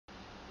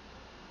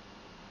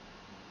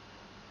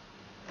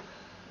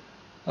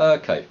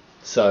Okay,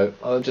 so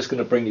I'm just going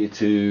to bring you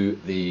to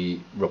the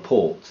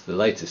report, the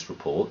latest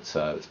report.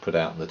 It's put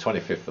out on the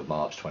 25th of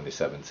March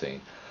 2017,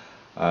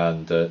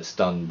 and it's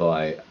done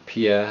by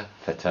Pierre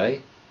Fetet,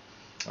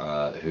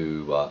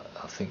 who I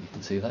think you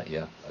can see that,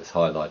 yeah, it's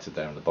highlighted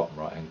there in the bottom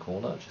right hand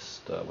corner,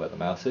 just where the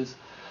mouse is.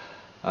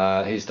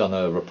 He's done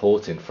a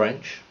report in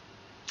French,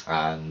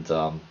 and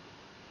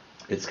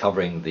it's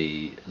covering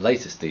the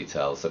latest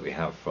details that we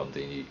have from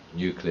the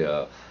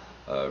nuclear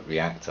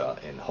reactor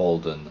in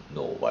Halden,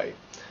 Norway.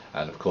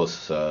 And of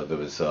course there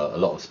was a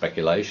lot of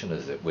speculation,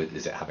 is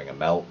it having a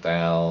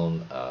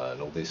meltdown,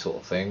 and all this sort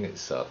of thing.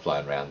 It's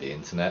flying around the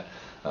internet.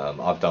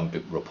 I've done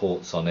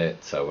reports on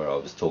it, where I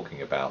was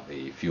talking about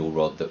the fuel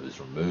rod that was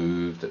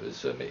removed, that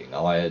was emitting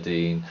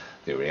iodine,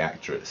 the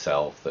reactor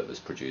itself that was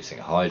producing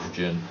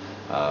hydrogen,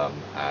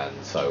 and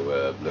so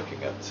we're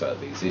looking at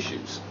these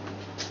issues.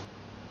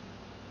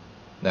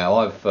 Now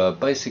I've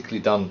basically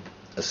done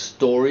a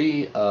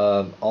story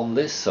on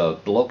this, a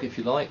blog if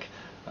you like,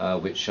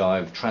 which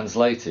I've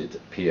translated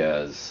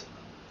Pierre's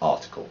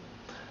article,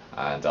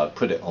 and I've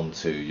put it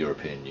onto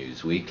European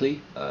News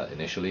Weekly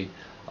initially.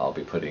 I'll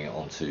be putting it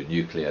onto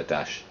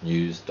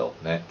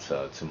nuclear-news.net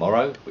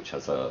tomorrow, which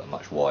has a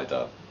much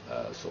wider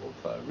sort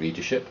of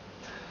readership.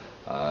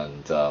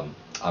 And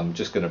I'm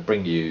just going to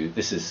bring you,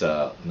 this is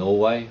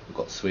Norway, we've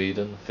got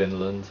Sweden,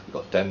 Finland, we've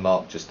got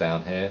Denmark just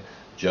down here,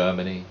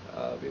 Germany,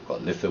 we've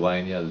got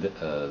Lithuania,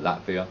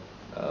 Latvia,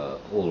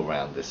 all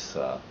around this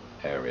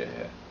area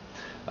here.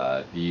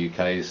 The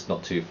UK is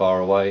not too far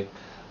away,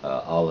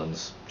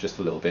 Ireland's just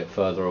a little bit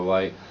further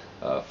away,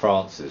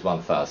 France is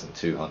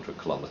 1,200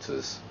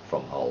 kilometres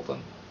from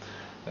Halden.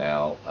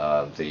 Now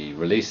the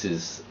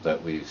releases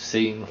that we've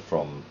seen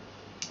from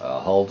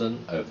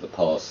Halden over the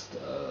past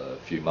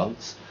few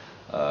months,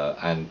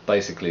 and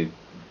basically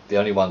the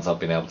only ones I've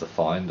been able to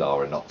find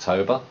are in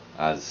October,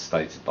 as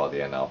stated by the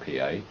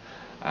NRPA,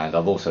 and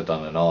I've also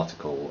done an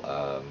article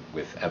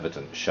with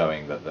evidence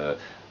showing that there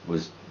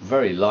was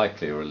very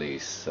likely a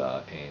release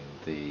in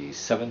the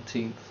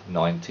 17th,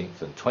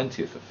 19th and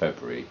 20th of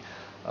February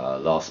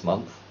last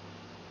month,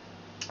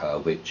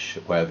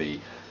 where the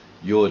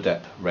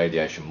Eurodep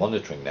radiation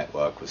monitoring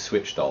network was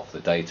switched off. The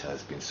data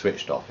has been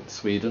switched off in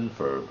Sweden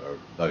for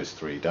those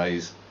 3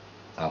 days,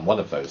 and one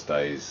of those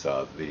days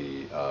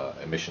the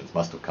emissions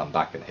must have come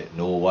back and hit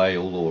Norway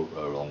all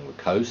along the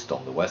coast,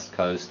 on the west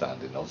coast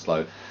and in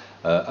Oslo,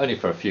 only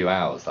for a few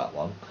hours, that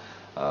one,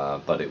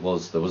 but there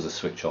was a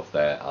switch off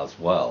there as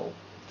well.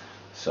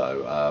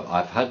 So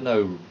I've had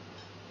no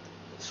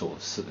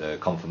sort of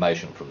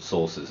confirmation from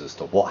sources as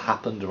to what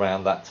happened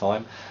around that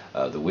time.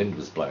 The wind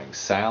was blowing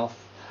south,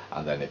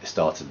 and then it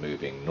started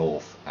moving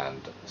north and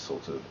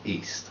sort of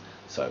east,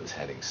 so it was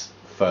heading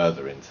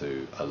further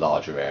into a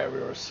larger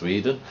area of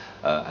Sweden,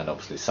 and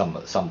obviously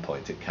at some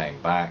point it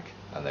came back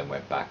and then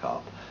went back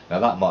up. Now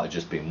that might have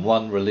just been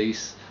one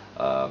release,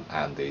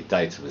 and the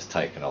data was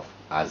taken off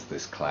as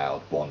this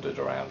cloud wandered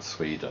around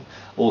Sweden.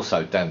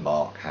 Also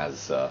Denmark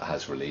has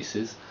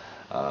releases,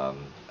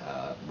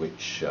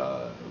 which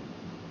it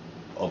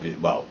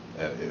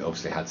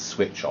obviously had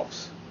switch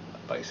offs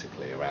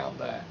basically around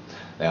there.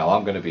 Now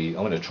I'm going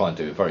to try and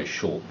do a very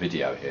short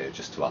video here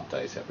just to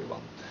update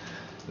everyone.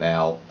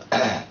 Now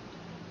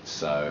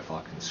so if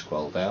I can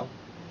scroll down,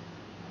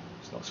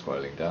 it's not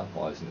scrolling down.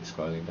 Why isn't it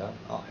scrolling down?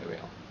 Oh, here we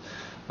are.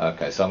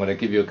 Okay, so I'm going to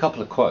give you a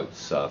couple of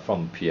quotes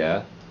from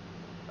Pierre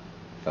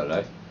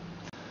Fetet.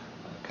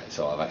 Okay,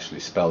 so I've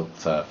actually spelled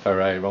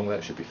Fetet wrong there.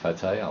 It should be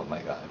Fetet. I'll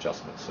make that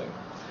adjustment soon.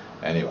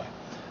 Anyway,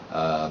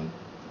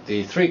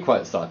 the 3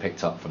 quotes that I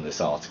picked up from this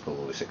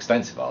article, this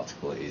extensive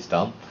article, is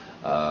done,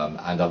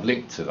 and I've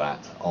linked to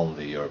that on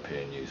the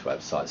European News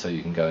website, so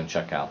you can go and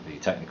check out the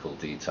technical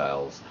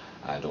details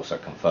and also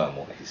confirm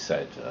what he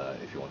said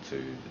if you want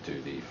to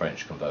do the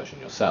French conversion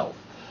yourself.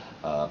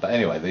 But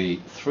anyway, the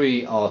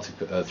 3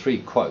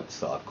 quotes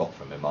that I've got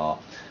from him are: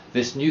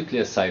 this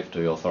Nuclear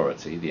Safety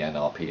Authority, the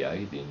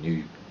NRPA, the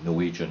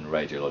Norwegian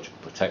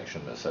Radiological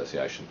Protection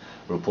Association,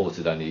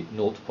 reported only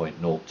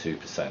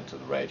 0.02% of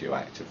the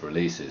radioactive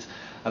releases,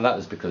 and that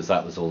was because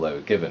that was all they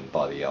were given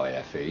by the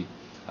IFE,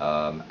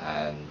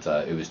 and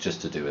it was just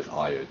to do with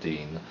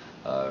iodine,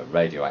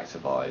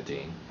 radioactive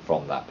iodine,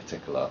 from that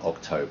particular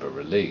October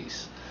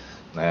release.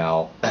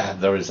 Now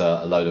there is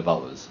a load of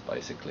others.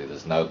 Basically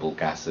there's noble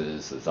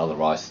gases, there's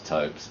other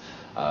isotopes,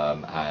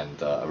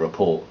 and a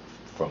report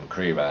from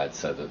CRIIRAD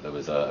said that there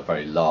was a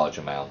very large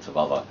amount of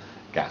other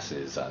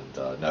gases and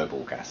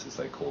noble gases,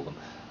 they call them,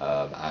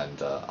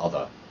 and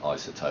other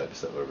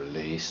isotopes that were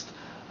released.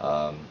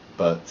 Well,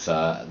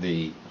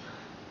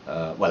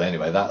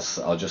 anyway,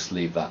 I'll just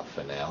leave that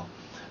for now.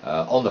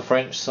 On the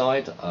French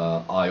side,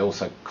 I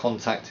also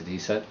contacted, he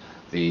said,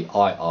 the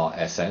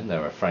IRSN.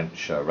 They're a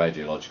French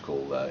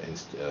radiological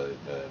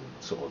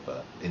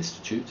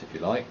institute, if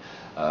you like,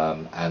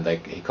 and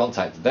he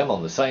contacted them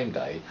on the same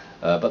day,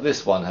 but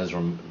this one has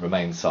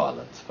remained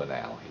silent for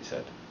now, he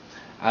said.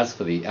 As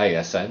for the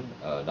ASN,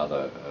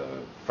 another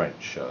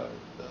French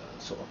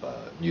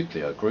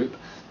nuclear group,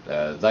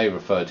 they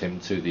referred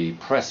him to the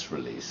press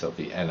release of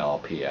the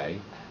NRPA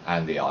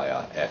and the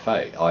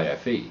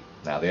IFE.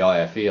 Now the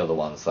IFE are the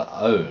ones that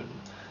own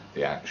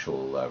the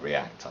actual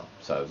reactor,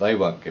 so they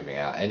weren't giving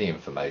out any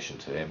information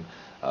to him.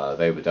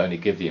 They would only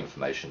give the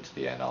information to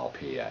the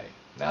NRPA.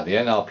 Now the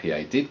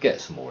NRPA did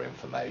get some more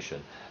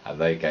information, and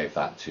they gave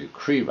that to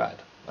CRIIRAD,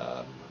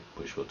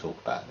 which we'll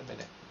talk about in a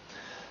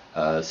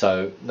minute.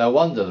 So no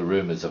wonder the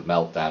rumours of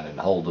meltdown in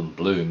Halden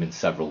bloom in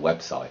several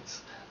websites.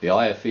 The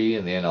IFE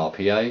and the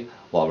NRPA,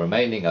 while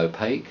remaining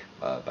opaque,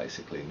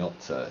 basically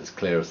not as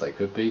clear as they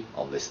could be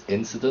on this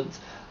incident,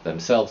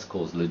 themselves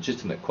caused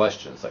legitimate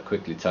questions that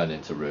quickly turned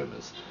into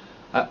rumours.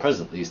 At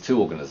present, these two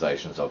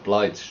organisations are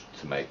obliged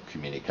to make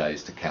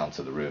communiques to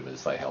counter the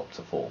rumours they helped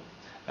to form.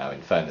 Now,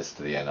 in fairness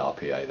to the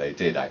NRPA, they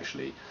did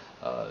actually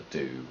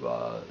do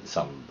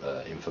some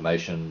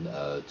information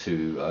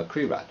to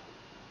CRIIRAD.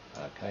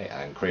 Okay,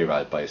 and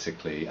CRIIRAD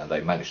basically, and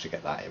they managed to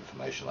get that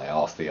information. They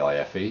asked the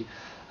IFE,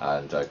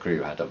 and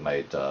CRIIRAD have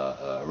made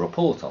a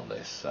report on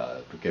this,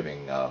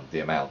 giving the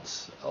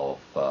amounts of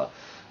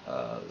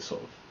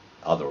sort of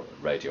other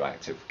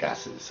radioactive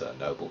gases,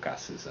 noble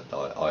gases and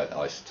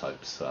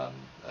isotopes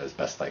as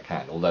best they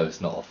can, although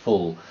it's not a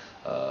full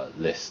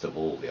list of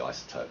all the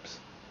isotopes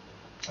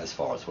as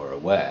far as we're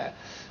aware.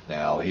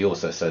 Now he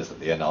also says that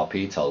the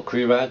NRP told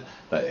CRIIRAD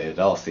that it had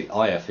asked the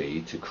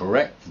IFE to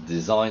correct the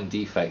design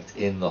defect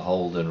in the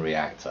Halden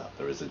reactor.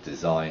 There is a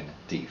design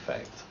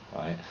defect,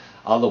 right?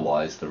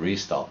 Otherwise the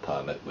restart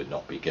permit would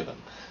not be given.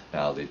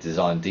 Now the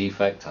design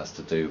defect has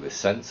to do with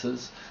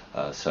sensors,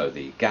 so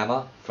the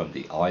gamma from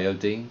the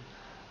iodine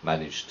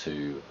managed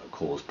to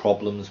cause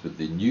problems with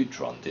the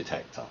neutron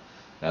detector.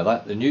 Now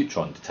that the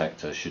neutron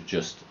detector should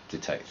just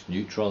detect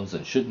neutrons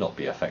and should not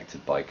be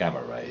affected by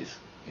gamma rays,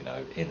 you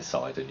know,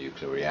 inside a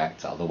nuclear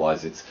reactor.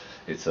 Otherwise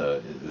there's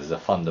a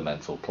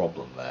fundamental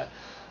problem there.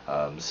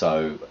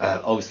 So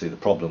obviously the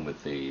problem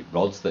with the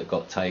rods that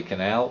got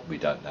taken out, we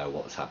don't know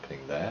what's happening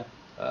there,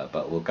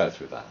 but we'll go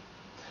through that.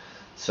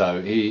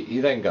 So he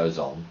then goes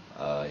on,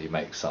 he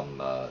makes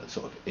some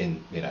sort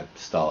of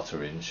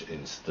starter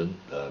incident,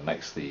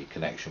 makes the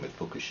connection with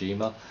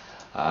Fukushima,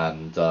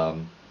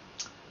 and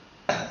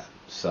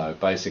so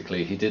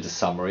basically he did a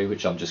summary,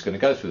 which I'm just going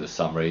to go through the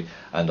summary,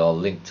 and I'll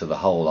link to the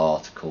whole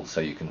article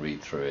so you can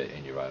read through it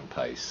in your own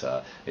pace.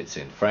 It's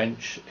in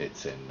French,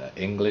 it's in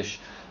English,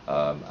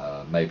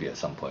 maybe at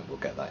some point we'll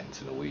get that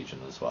into Norwegian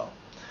as well.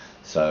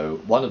 So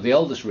one of the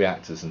oldest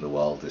reactors in the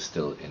world is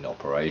still in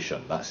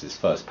operation. That's his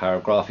first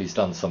paragraph. He's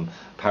done some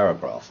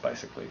paragraphs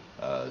basically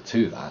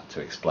to that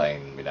to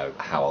explain, you know,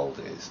 how old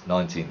it is.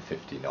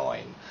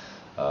 1959.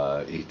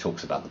 He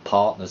talks about the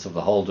partners of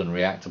the Halden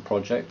reactor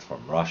project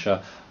from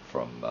Russia,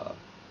 from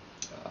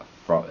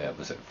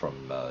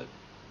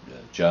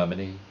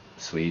Germany,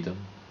 Sweden,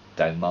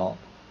 Denmark,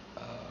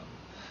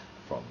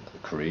 from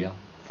Korea,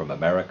 from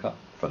America,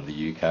 from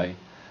the UK.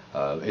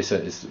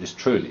 It's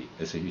truly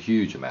a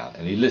huge amount,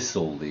 and he lists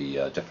all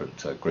the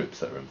different groups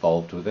that are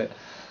involved with it,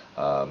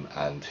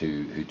 and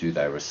who do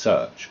their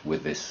research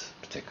with this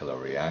particular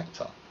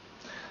reactor.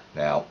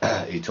 Now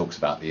he talks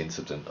about the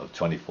incident of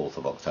 24th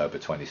of October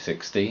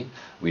 2016.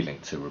 We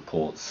link to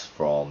reports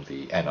from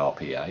the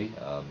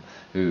NRPA,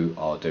 who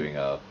are doing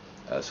a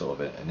sort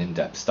of an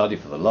in-depth study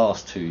for the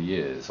last 2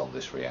 years on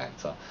this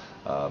reactor,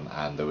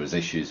 and there was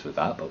issues with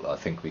that, but I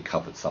think we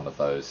covered some of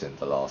those in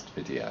the last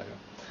video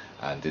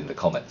and in the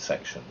comment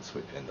sections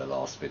in the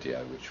last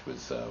video, which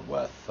was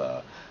worth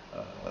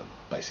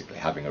basically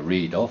having a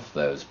read of.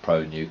 There's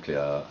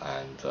pro-nuclear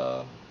and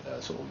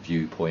sort of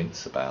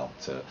viewpoints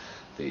about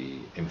the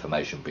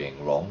information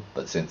being wrong,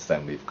 but since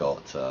then we've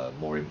got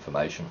more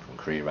information from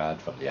CRIIRAD,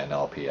 from the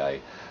NRPA,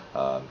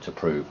 to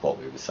prove what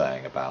we were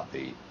saying about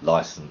the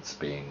license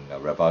being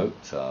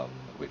revoked,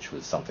 which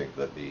was something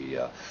that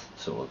the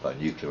sort of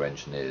nuclear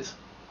engineers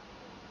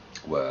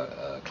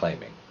were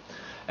claiming.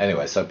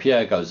 Anyway, so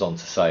Pierre goes on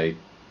to say,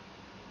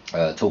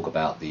 talk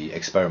about the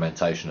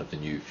experimentation of the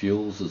new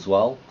fuels as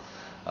well.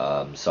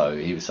 So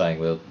he was saying,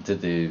 well,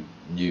 did the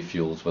new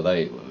fuels,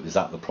 is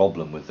that the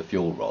problem with the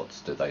fuel rods?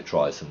 Did they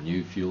try some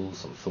new fuels,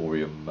 some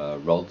thorium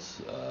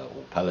rods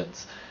or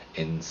pellets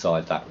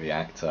inside that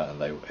reactor,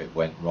 and it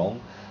went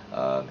wrong?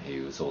 He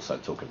was also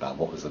talking about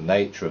what was the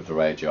nature of the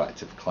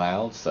radioactive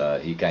clouds.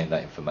 He gained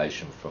that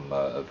information from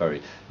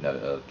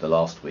the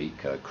last week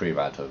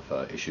CRIIRAD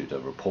have issued a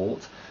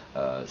report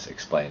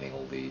explaining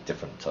all the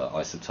different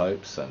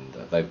isotopes, and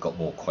they've got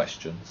more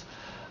questions.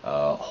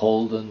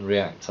 Halden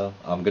reactor,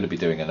 I'm going to be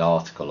doing an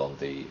article on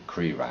the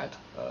CRIIRAD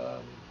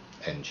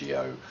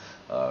NGO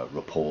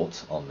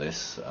report on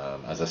this.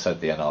 As I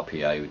said, the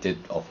NRPA did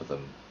offer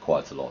them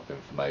quite a lot of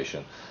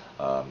information,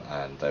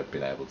 and they've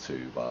been able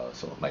to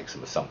sort of make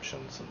some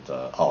assumptions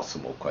and ask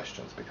some more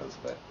questions because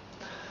of it.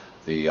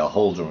 The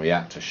Halden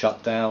reactor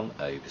shutdown,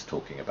 he was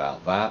talking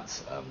about that,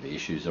 the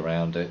issues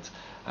around it,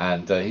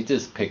 and he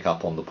does pick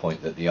up on the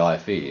point that the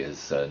IFE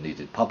has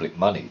needed public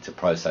money to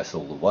process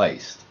all the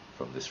waste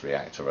from this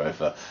reactor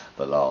over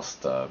the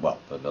last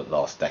the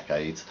last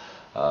decades.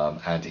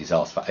 And he's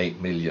asked for 8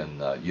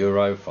 million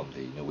euro from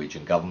the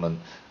Norwegian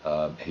government.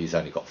 He's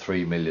only got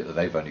 3 million.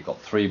 They've only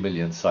got 3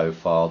 million so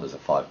far. There's a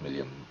 5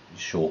 million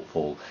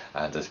shortfall,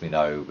 and as we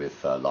know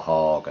with Le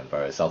Hague and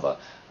various other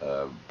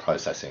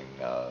processing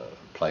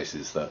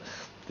places, that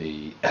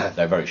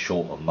they're very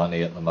short on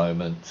money at the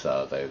moment.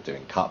 They're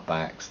doing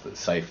cutbacks, the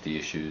safety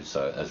issues,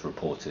 as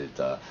reported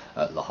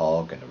at Le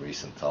Hague in a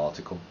recent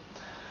article.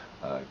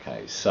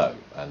 Okay, so,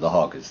 and Le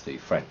Hague is the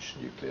French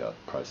nuclear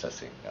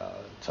processing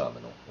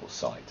terminal or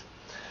site.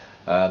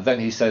 Then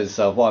he says,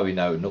 why we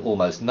know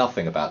almost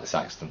nothing about this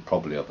accident,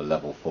 probably of a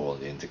level 4 on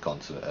the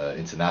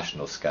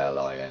international scale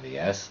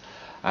INES.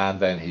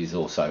 And then he's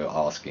also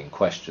asking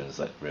questions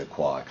that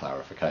require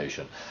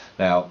clarification.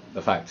 Now,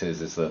 the fact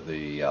is that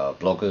the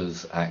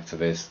bloggers,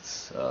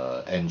 activists,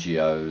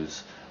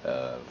 NGOs,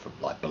 from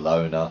like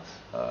Bologna,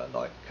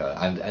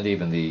 and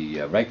even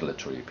the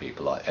regulatory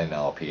people like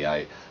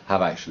NRPA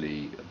have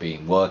actually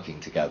been working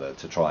together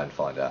to try and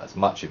find out as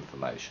much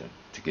information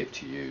to give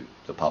to you,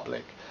 the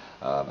public.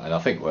 And I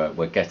think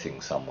we're getting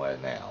somewhere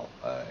now,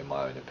 in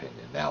my own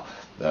opinion. Now,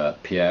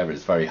 Pierre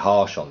is very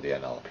harsh on the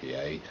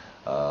NRPA.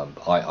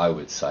 I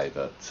would say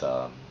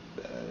that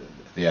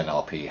the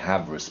NRP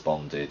have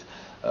responded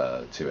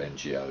to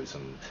NGOs,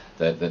 and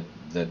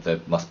there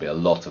must be a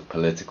lot of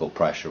political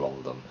pressure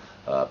on them,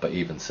 but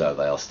even so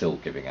they are still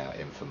giving out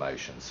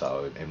information.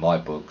 So in my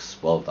books,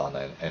 well done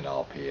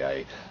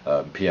NRPA.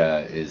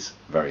 Pierre is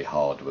very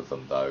hard with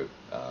them though.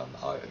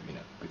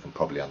 We can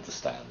probably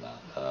understand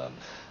that.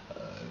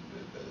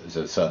 There's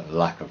a certain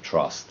lack of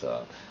trust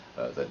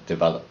that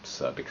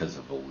develops because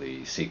of all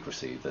the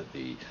secrecy that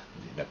the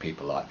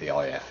people like the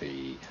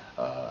IFE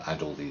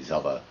and all these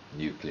other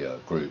nuclear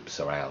groups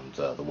around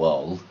the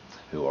world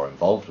who are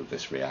involved with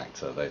this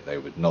reactor, they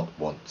would not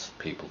want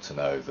people to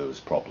know there was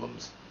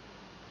problems.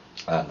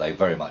 And they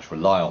very much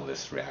rely on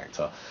this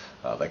reactor.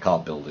 They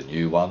can't build a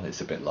new one.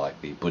 It's a bit like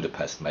the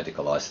Budapest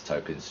Medical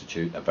Isotope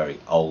Institute, a very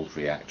old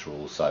reactor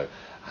also,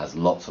 has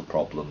lots of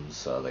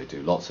problems. They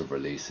do lots of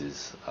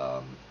releases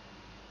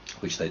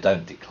which they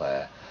don't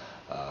declare.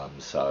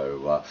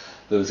 So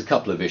there was a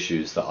couple of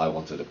issues that I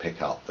wanted to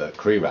pick up that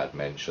CRIIRAD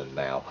mentioned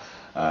now,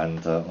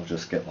 and I'll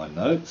just get my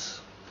notes.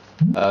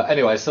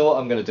 Anyway, so what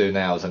I'm going to do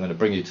now is I'm going to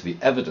bring you to the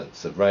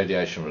evidence of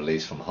radiation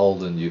release from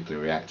Halden nuclear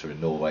reactor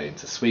in Norway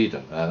into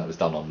Sweden. That was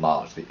done on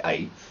March the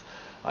 8th.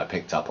 I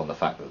picked up on the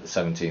fact that the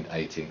 17th,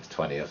 18th,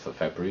 20th of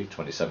February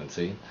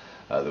 2017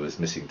 there was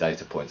missing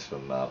data points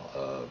from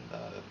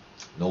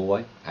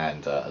Norway,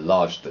 and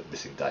large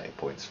missing data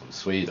points from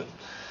Sweden.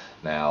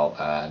 Now,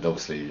 and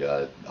obviously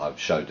I've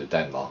showed to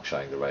Denmark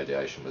showing the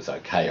radiation was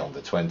okay on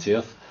the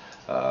 20th,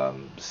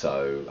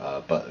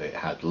 but it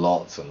had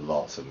lots and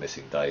lots of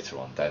missing data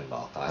on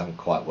Denmark. I haven't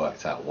quite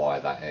worked out why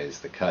that is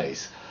the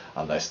case,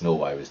 unless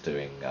Norway was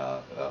doing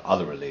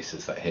other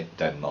releases that hit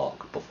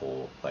Denmark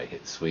before they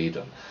hit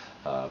Sweden.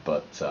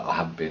 But I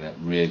haven't been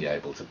really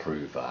able to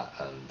prove that,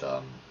 and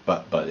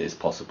but it is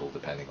possible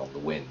depending on the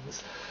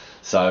winds.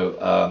 So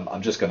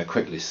I'm just going to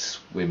quickly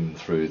swim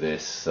through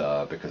this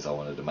because I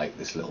wanted to make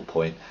this little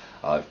point.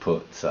 I've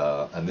put,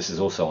 and this is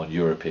also on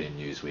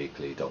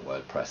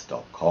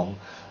EuropeanNewsweekly.wordpress.com,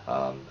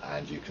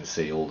 and you can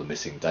see all the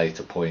missing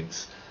data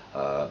points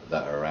that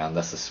are around.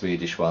 That's the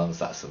Swedish ones,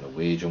 that's the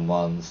Norwegian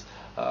ones,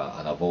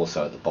 and I've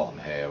also at the bottom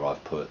here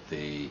I've put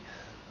the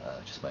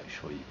just make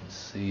sure you can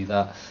see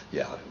that.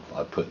 Yeah,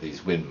 I've put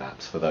these wind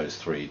maps for those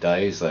 3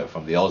 days. They're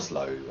from the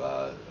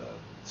Oslo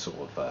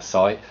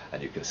site,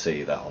 and you can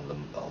see that on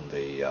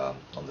the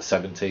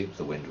 17th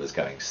the wind was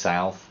going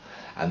south,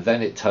 and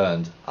then it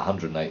turned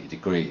 180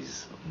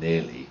 degrees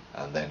nearly,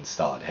 and then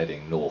started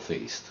heading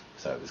northeast.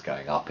 So it was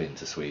going up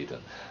into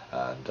Sweden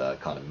and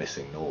kind of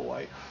missing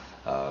Norway,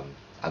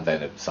 and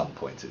then at some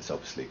point it's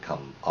obviously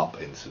come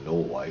up into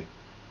Norway,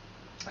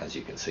 as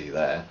you can see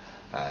there,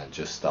 and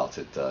just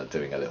started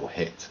doing a little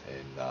hit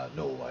in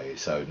Norway.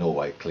 So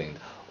Norway cleaned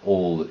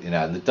all,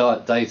 and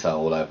the data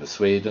all over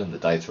Sweden, the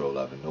data all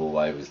over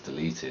Norway was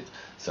deleted,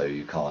 so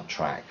you can't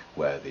track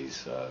where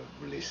these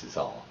releases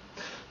are.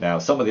 Now,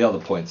 some of the other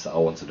points that I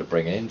wanted to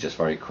bring in just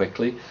very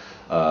quickly.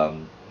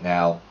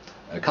 Now,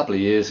 a couple of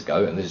years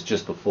ago, and this is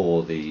just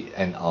before the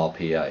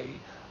NRPA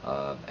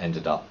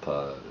ended up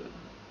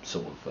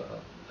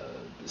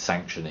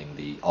sanctioning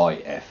the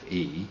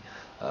IFE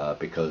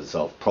because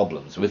of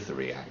problems with the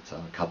reactor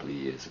a couple of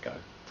years ago.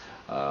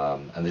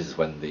 And this is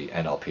when the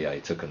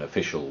NRPA took an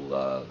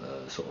official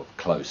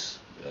close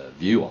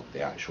view on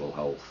the actual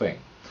whole thing.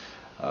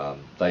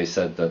 They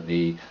said that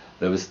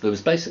there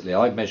was basically,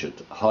 I measured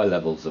high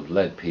levels of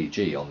lead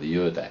PG on the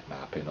CRIIRAD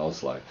map in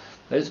Oslo.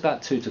 It was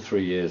about 2 to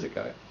 3 years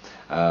ago,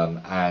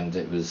 and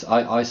it was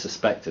I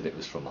suspected it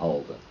was from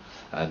Halden.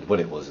 And what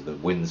it was, the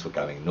winds were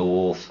going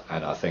north,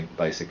 and I think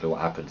basically what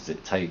happened is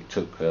it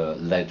took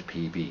lead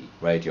PB,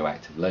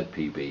 radioactive lead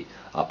PB,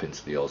 up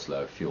into the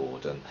Oslo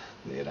fjord, and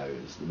it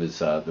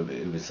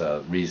was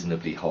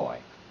reasonably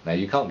high. Now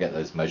you can't get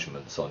those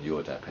measurements on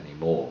CRIIRAD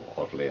anymore,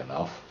 oddly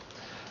enough.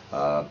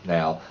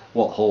 Now,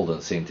 what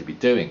Halden seem to be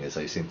doing is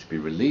they seem to be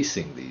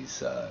releasing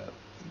these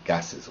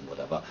gases or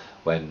whatever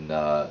when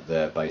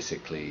they're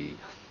basically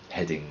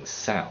heading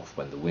south,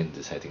 when the wind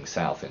is heading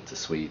south into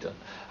Sweden,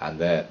 and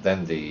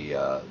then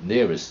the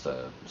nearest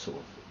sort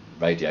of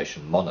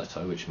radiation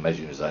monitor, which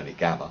measures only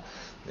gamma,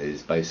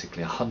 is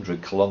basically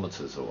 100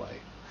 kilometers away.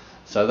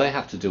 So they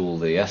have to do all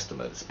the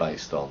estimates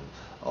based on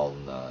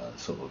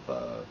sort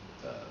of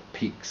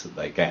peaks that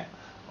they get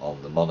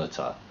on the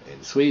monitor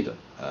in Sweden,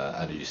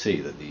 and you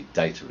see that the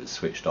data is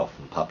switched off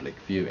from public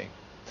viewing.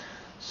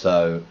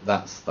 So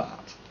that's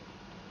that.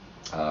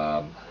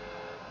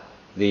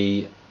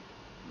 The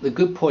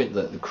good point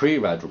that the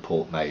CRIIRAD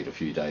report made a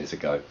few days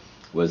ago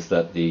was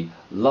that the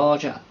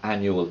larger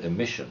annual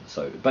emissions,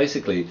 so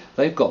basically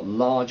they've got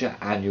larger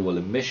annual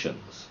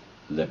emissions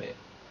limit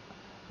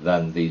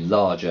than the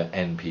larger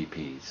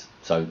NPPs.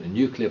 So a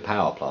nuclear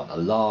power plant, a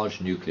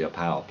large nuclear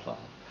power plant,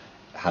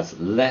 has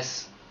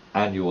less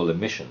annual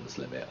emissions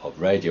limit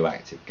of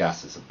radioactive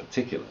gases and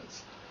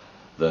particulates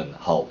than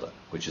Halden,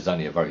 which is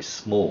only a very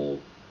small,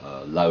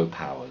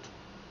 low-powered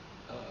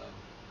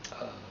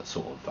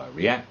sort of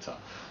reactor.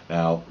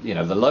 Now, you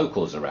know, the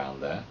locals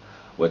around there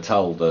were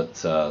told that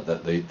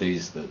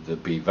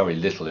there'd be very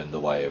little in the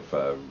way of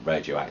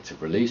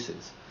radioactive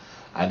releases.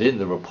 And in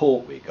the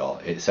report we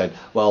got, it said,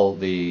 well,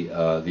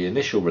 the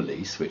initial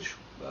release, which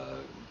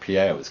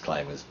Pierre was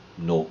claiming was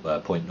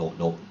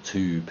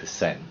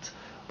 0.002%,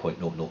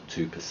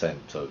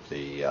 0.002% of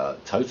the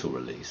total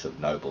release of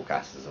noble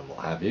gases and what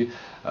have you,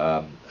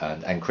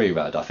 and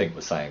CRIIRAD I think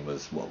was saying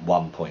was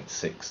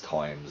 1.6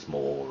 times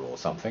more or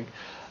something.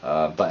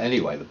 But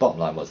anyway, the bottom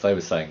line was they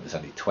were saying it was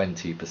only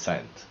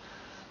 20%.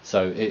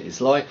 So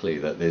it's likely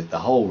that the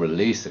whole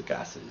release of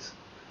gases,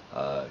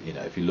 you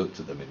know, if you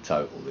looked at them in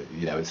total,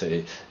 you know,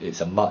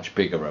 it's a much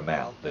bigger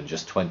amount than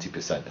just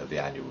 20% of the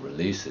annual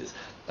releases.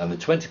 And the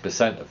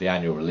 20% of the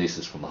annual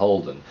releases from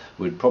Halden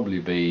would probably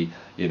be,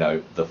 you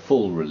know, the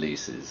full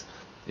releases,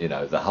 you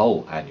know, the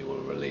whole annual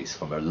release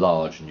from a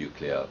large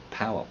nuclear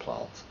power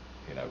plant,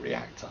 you know,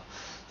 reactor.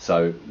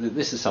 So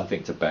this is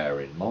something to bear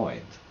in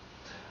mind.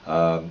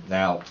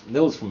 Now,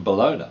 Nils from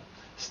Bologna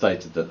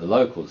stated that the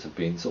locals have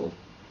been sort of,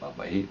 well,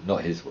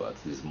 not his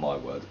words, these are my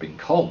words, been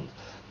conned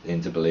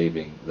into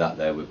believing that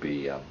there would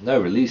be no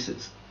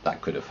releases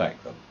that could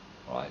affect them.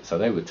 Right, so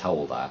they were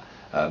told that,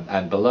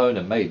 and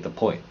Bologna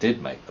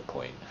did make the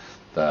point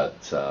that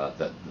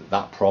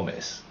that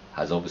promise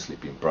has obviously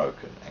been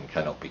broken and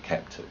cannot be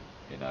kept to,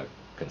 you know,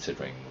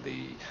 considering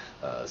the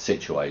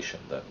situation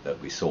that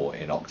we saw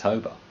in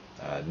October,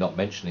 not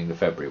mentioning the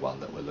February one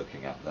that we're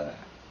looking at there.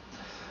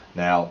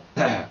 Now,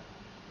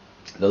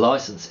 the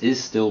license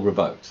is still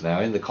revoked.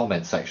 Now, in the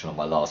comment section on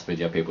my last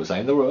video, people were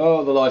saying,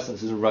 oh, the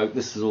license is revoked,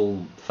 this is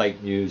all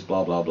fake news,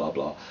 blah, blah, blah,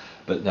 blah.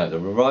 But no,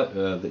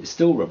 it's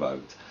still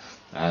revoked.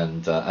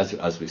 And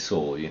as we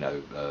saw, you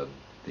know,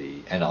 the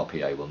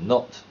NRPA will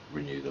not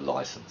renew the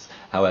license.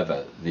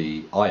 However,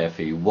 the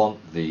IFE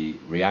want the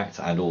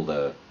reactor and all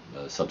the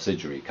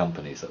subsidiary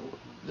companies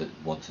that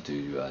want to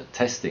do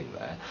testing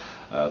there,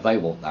 they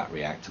want that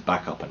reactor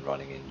back up and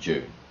running in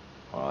June.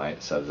 All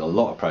right, so there's a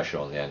lot of pressure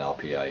on the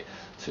NRPA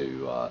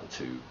to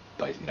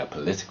you know,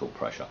 political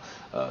pressure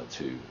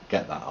to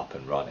get that up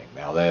and running.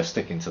 Now they're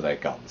sticking to their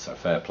guns, so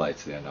fair play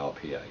to the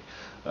NRPA.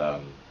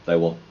 They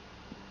want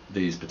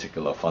these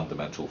particular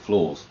fundamental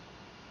flaws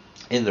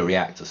in the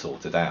reactor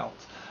sorted out,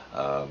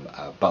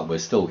 but we're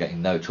still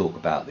getting no talk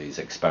about these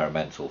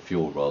experimental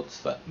fuel rods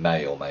that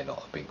may or may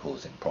not have been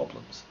causing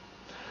problems.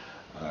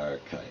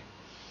 Okay.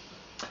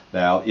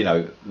 Now, you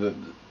know,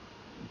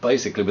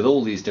 basically with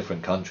all these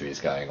different countries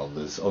going on,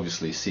 there's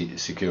obviously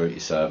security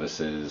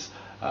services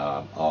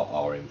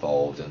are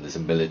involved, and there's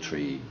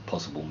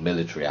possible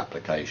military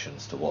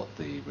applications to what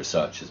the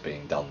research is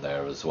being done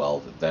there as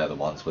well. They're the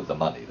ones with the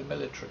money, the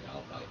military,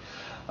 aren't they?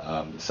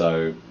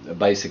 So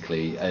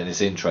basically, and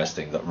it's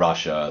interesting that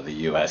Russia, the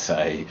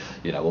USA,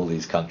 you know, all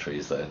these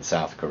countries that in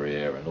South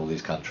Korea and all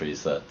these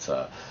countries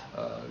that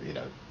you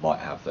know, might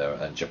have their,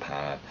 and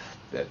Japan,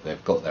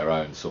 they've got their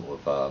own sort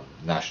of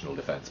national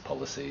defense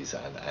policies,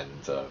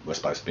 and we're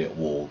supposed to be at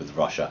war with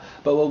Russia,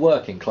 but we're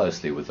working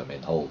closely with them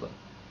in Halden.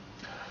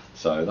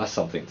 So that's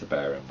something to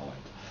bear in mind.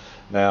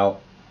 Now,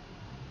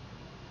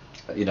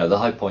 you know, the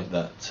high point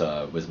that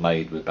was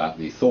made about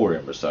the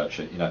thorium research,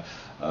 you know,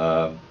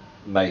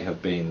 may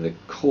have been the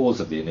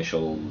cause of the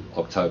initial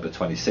October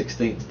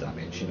 2016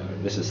 damage. You know,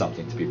 this is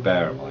something to be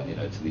bear in mind, you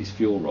know, to these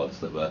fuel rods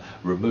that were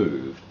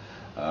removed,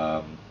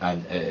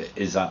 and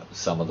is that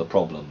some of the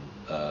problem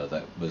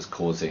that was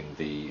causing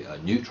the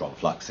neutron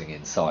fluxing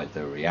inside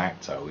the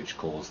reactor, which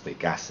caused the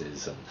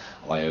gases and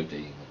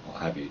iodine and what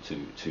have you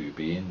to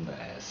be in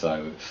there?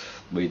 So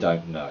we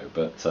don't know,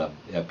 but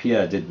yeah,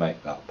 Pierre did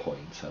make that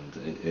point, and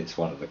it's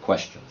one of the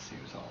questions he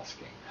was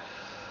asking.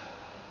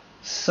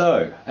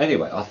 So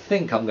anyway, I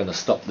think I'm going to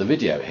stop the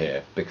video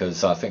here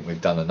because I think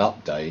we've done an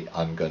update.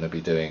 I'm going to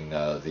be doing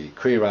the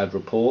CRIIRAD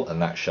report,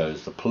 and that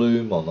shows the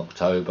plume on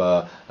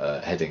October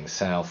heading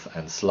south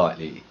and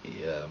slightly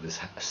east,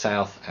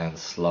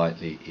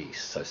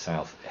 so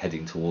south,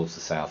 heading towards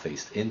the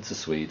southeast into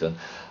Sweden,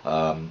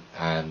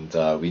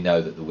 and we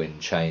know that the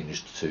wind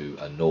changed to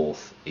a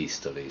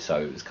northeasterly,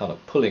 so it's kind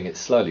of pulling it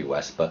slowly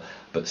west, but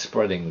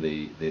spreading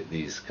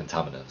these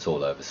contaminants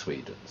all over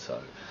Sweden.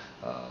 So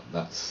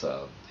that's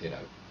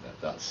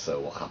that's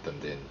what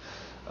happened in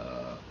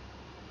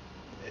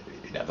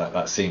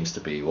that seems to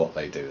be what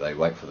they do. They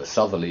wait for the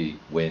southerly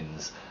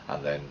winds,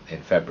 and then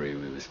in February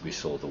we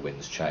saw the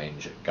winds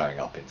change, going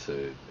up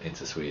into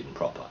Sweden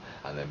proper,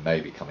 and then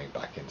maybe coming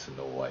back into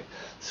Norway.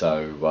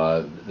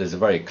 So there's a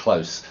very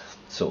close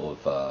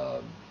sort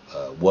of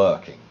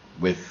working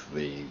with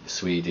the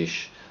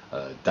Swedish,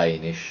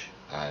 Danish,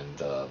 and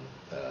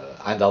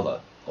other,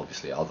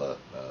 obviously other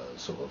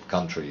sort of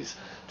countries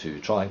to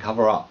try and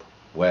cover up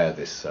where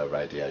this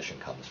radiation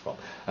comes from.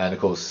 And of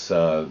course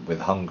with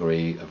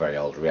Hungary, a very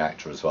old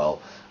reactor as well,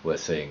 we're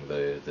seeing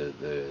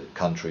the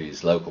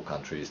countries, local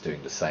countries,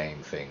 doing the same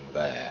thing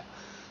there.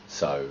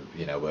 So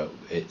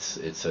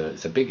it's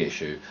a big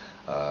issue.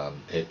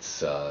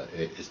 It's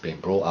been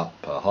brought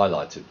up,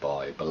 highlighted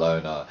by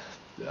Bologna,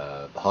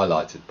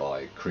 highlighted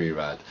by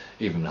CRIIRAD,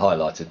 even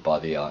highlighted by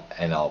the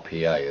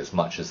NRPA as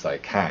much as they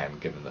can,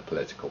 given the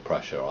political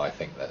pressure I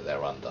think that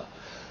they're under.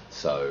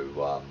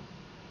 So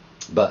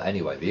but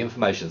anyway, the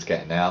information's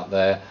getting out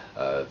there.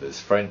 There's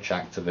French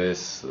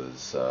activists,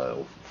 there's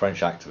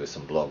French activists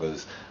and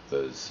bloggers,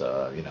 there's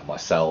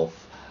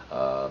myself,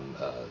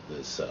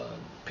 there's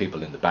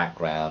people in the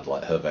background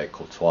like Hervé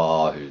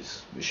Courtois,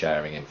 who's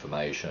sharing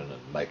information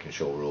and making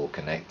sure we're all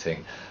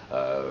connecting.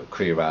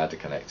 CRIIRAD are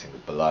connecting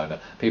with Bologna.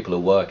 People are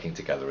working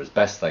together as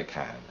best they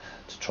can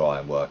to try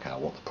and work out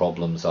what the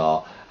problems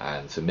are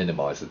and to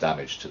minimise the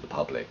damage to the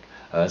public,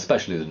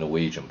 especially the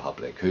Norwegian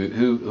public,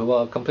 who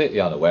are completely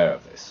unaware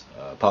of this,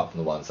 apart from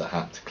the ones that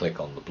had to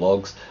click on the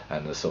blogs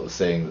and are sort of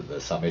seeing that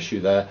there's some issue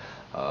there.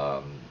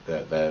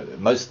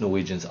 Most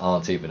Norwegians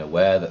aren't even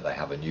aware that they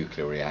have a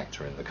nuclear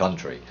reactor in the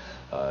country,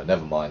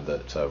 never mind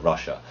that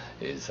Russia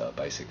is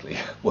basically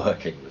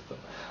working with them.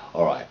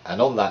 Alright, and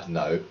on that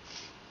note,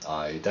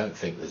 I don't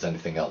think there's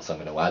anything else I'm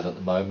going to add at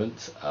the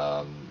moment.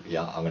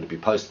 Yeah, I'm going to be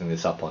posting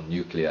this up on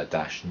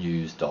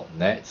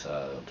nuclear-news.net.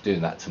 I'll be doing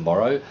that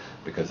tomorrow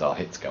because our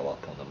hits go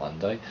up on the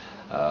Monday.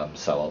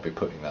 So I'll be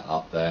putting that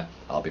up there.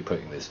 I'll be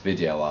putting this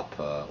video up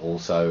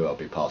also. I'll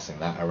be passing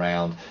that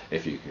around.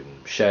 If you can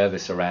share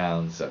this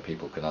around so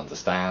people can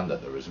understand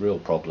that there is real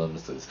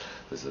problems. There's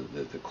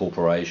the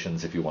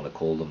corporations, if you want to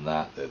call them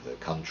that, the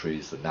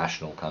countries, the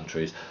national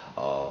countries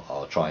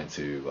are trying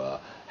to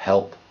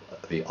help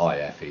the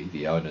IFE,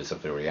 the owners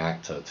of the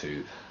reactor,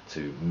 to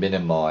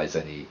minimise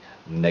any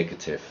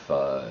negative,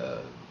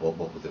 what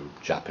would the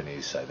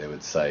Japanese say? They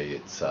would say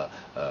it's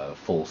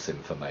false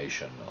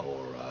information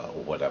or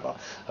whatever,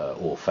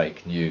 or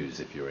fake news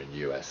if you're in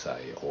USA,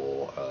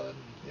 or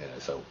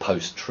so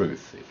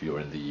post-truth if you're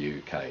in the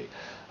UK.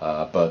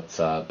 But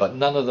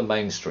none of the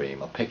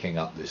mainstream are picking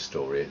up this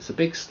story. It's a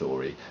big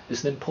story.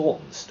 It's an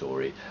important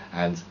story,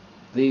 and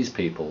these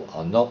people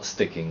are not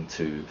sticking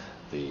to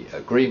the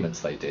agreements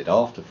they did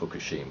after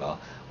Fukushima,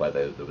 where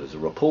there was a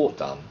report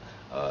done,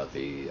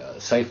 the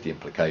safety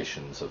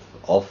implications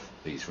of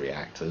these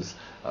reactors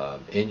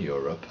in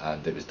Europe,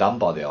 and it was done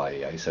by the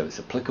IEA, so it's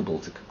applicable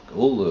to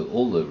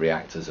all the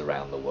reactors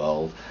around the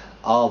world.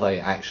 Are they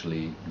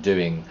actually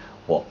doing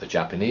what the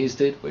Japanese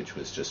did, which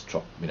was just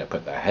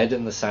put their head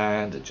in the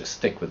sand and just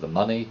stick with the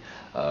money,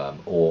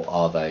 or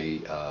are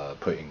they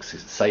putting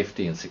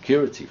safety and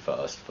security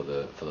first for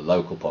the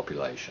local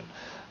population?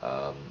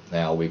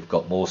 Now we've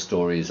got more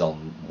stories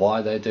on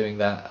why they're doing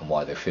that and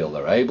why they feel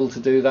they're able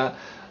to do that.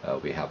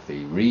 We have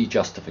the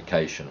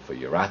re-justification for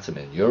Euratom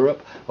in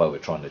Europe, where we're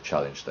trying to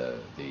challenge the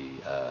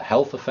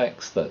health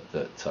effects that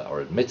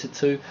are admitted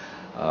to,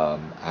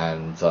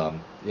 and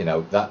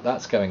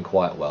that's going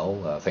quite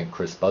well. I think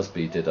Chris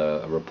Busby did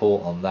a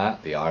report on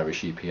that. The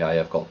Irish EPA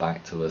have got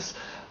back to us.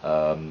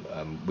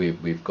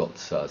 We've got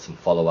some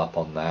follow-up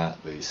on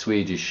that. The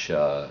Swedish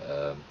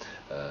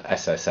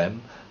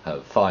SSM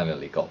have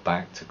finally got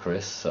back to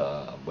Chris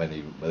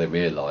when they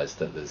realised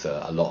that there's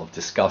a lot of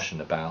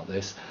discussion about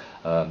this.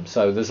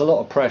 So there's a lot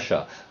of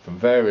pressure from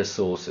various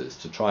sources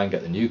to try and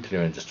get the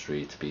nuclear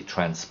industry to be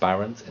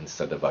transparent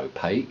instead of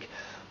opaque,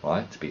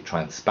 right? To be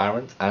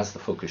transparent, as the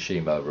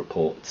Fukushima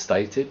report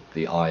stated.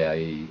 The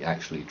IAEA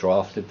actually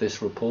drafted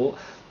this report.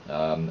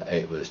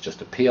 It was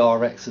just a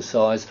PR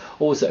exercise,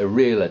 or was it a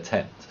real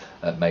attempt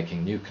at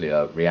making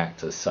nuclear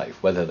reactors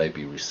safe, whether they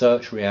be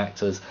research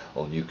reactors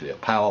or nuclear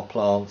power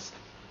plants,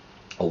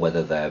 or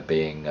whether they're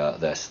being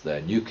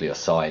they're nuclear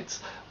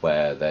sites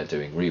where they're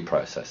doing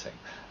reprocessing.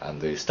 And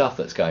the stuff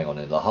that's going on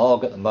in Le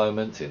Havre at the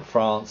moment in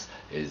France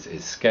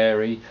is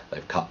scary.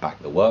 They've cut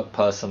back the work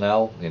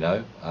personnel.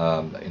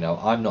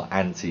 I'm not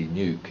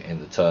anti-nuke in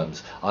the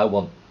terms. I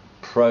want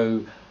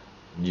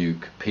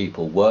pro-nuke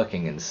people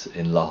working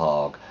in Le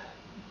Havre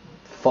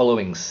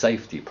following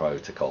safety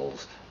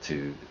protocols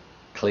to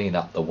clean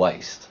up the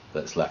waste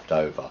that's left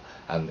over.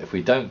 And if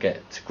we don't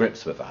get to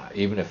grips with that,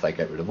 even if they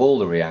get rid of all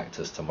the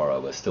reactors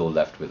tomorrow, we're still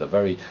left with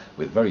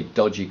very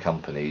dodgy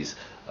companies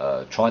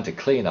trying to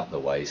clean up the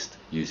waste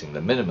using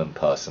the minimum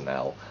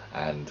personnel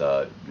and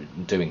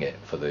doing it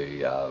for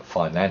the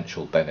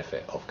financial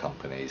benefit of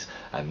companies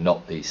and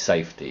not the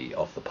safety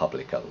of the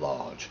public at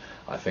large.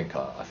 I think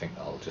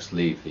I'll just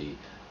leave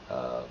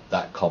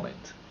that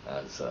comment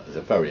as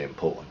a very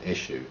important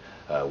issue,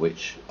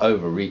 which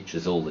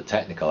overreaches all the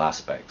technical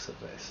aspects of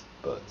this,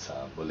 but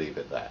we'll leave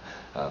it there.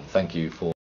 Thank you for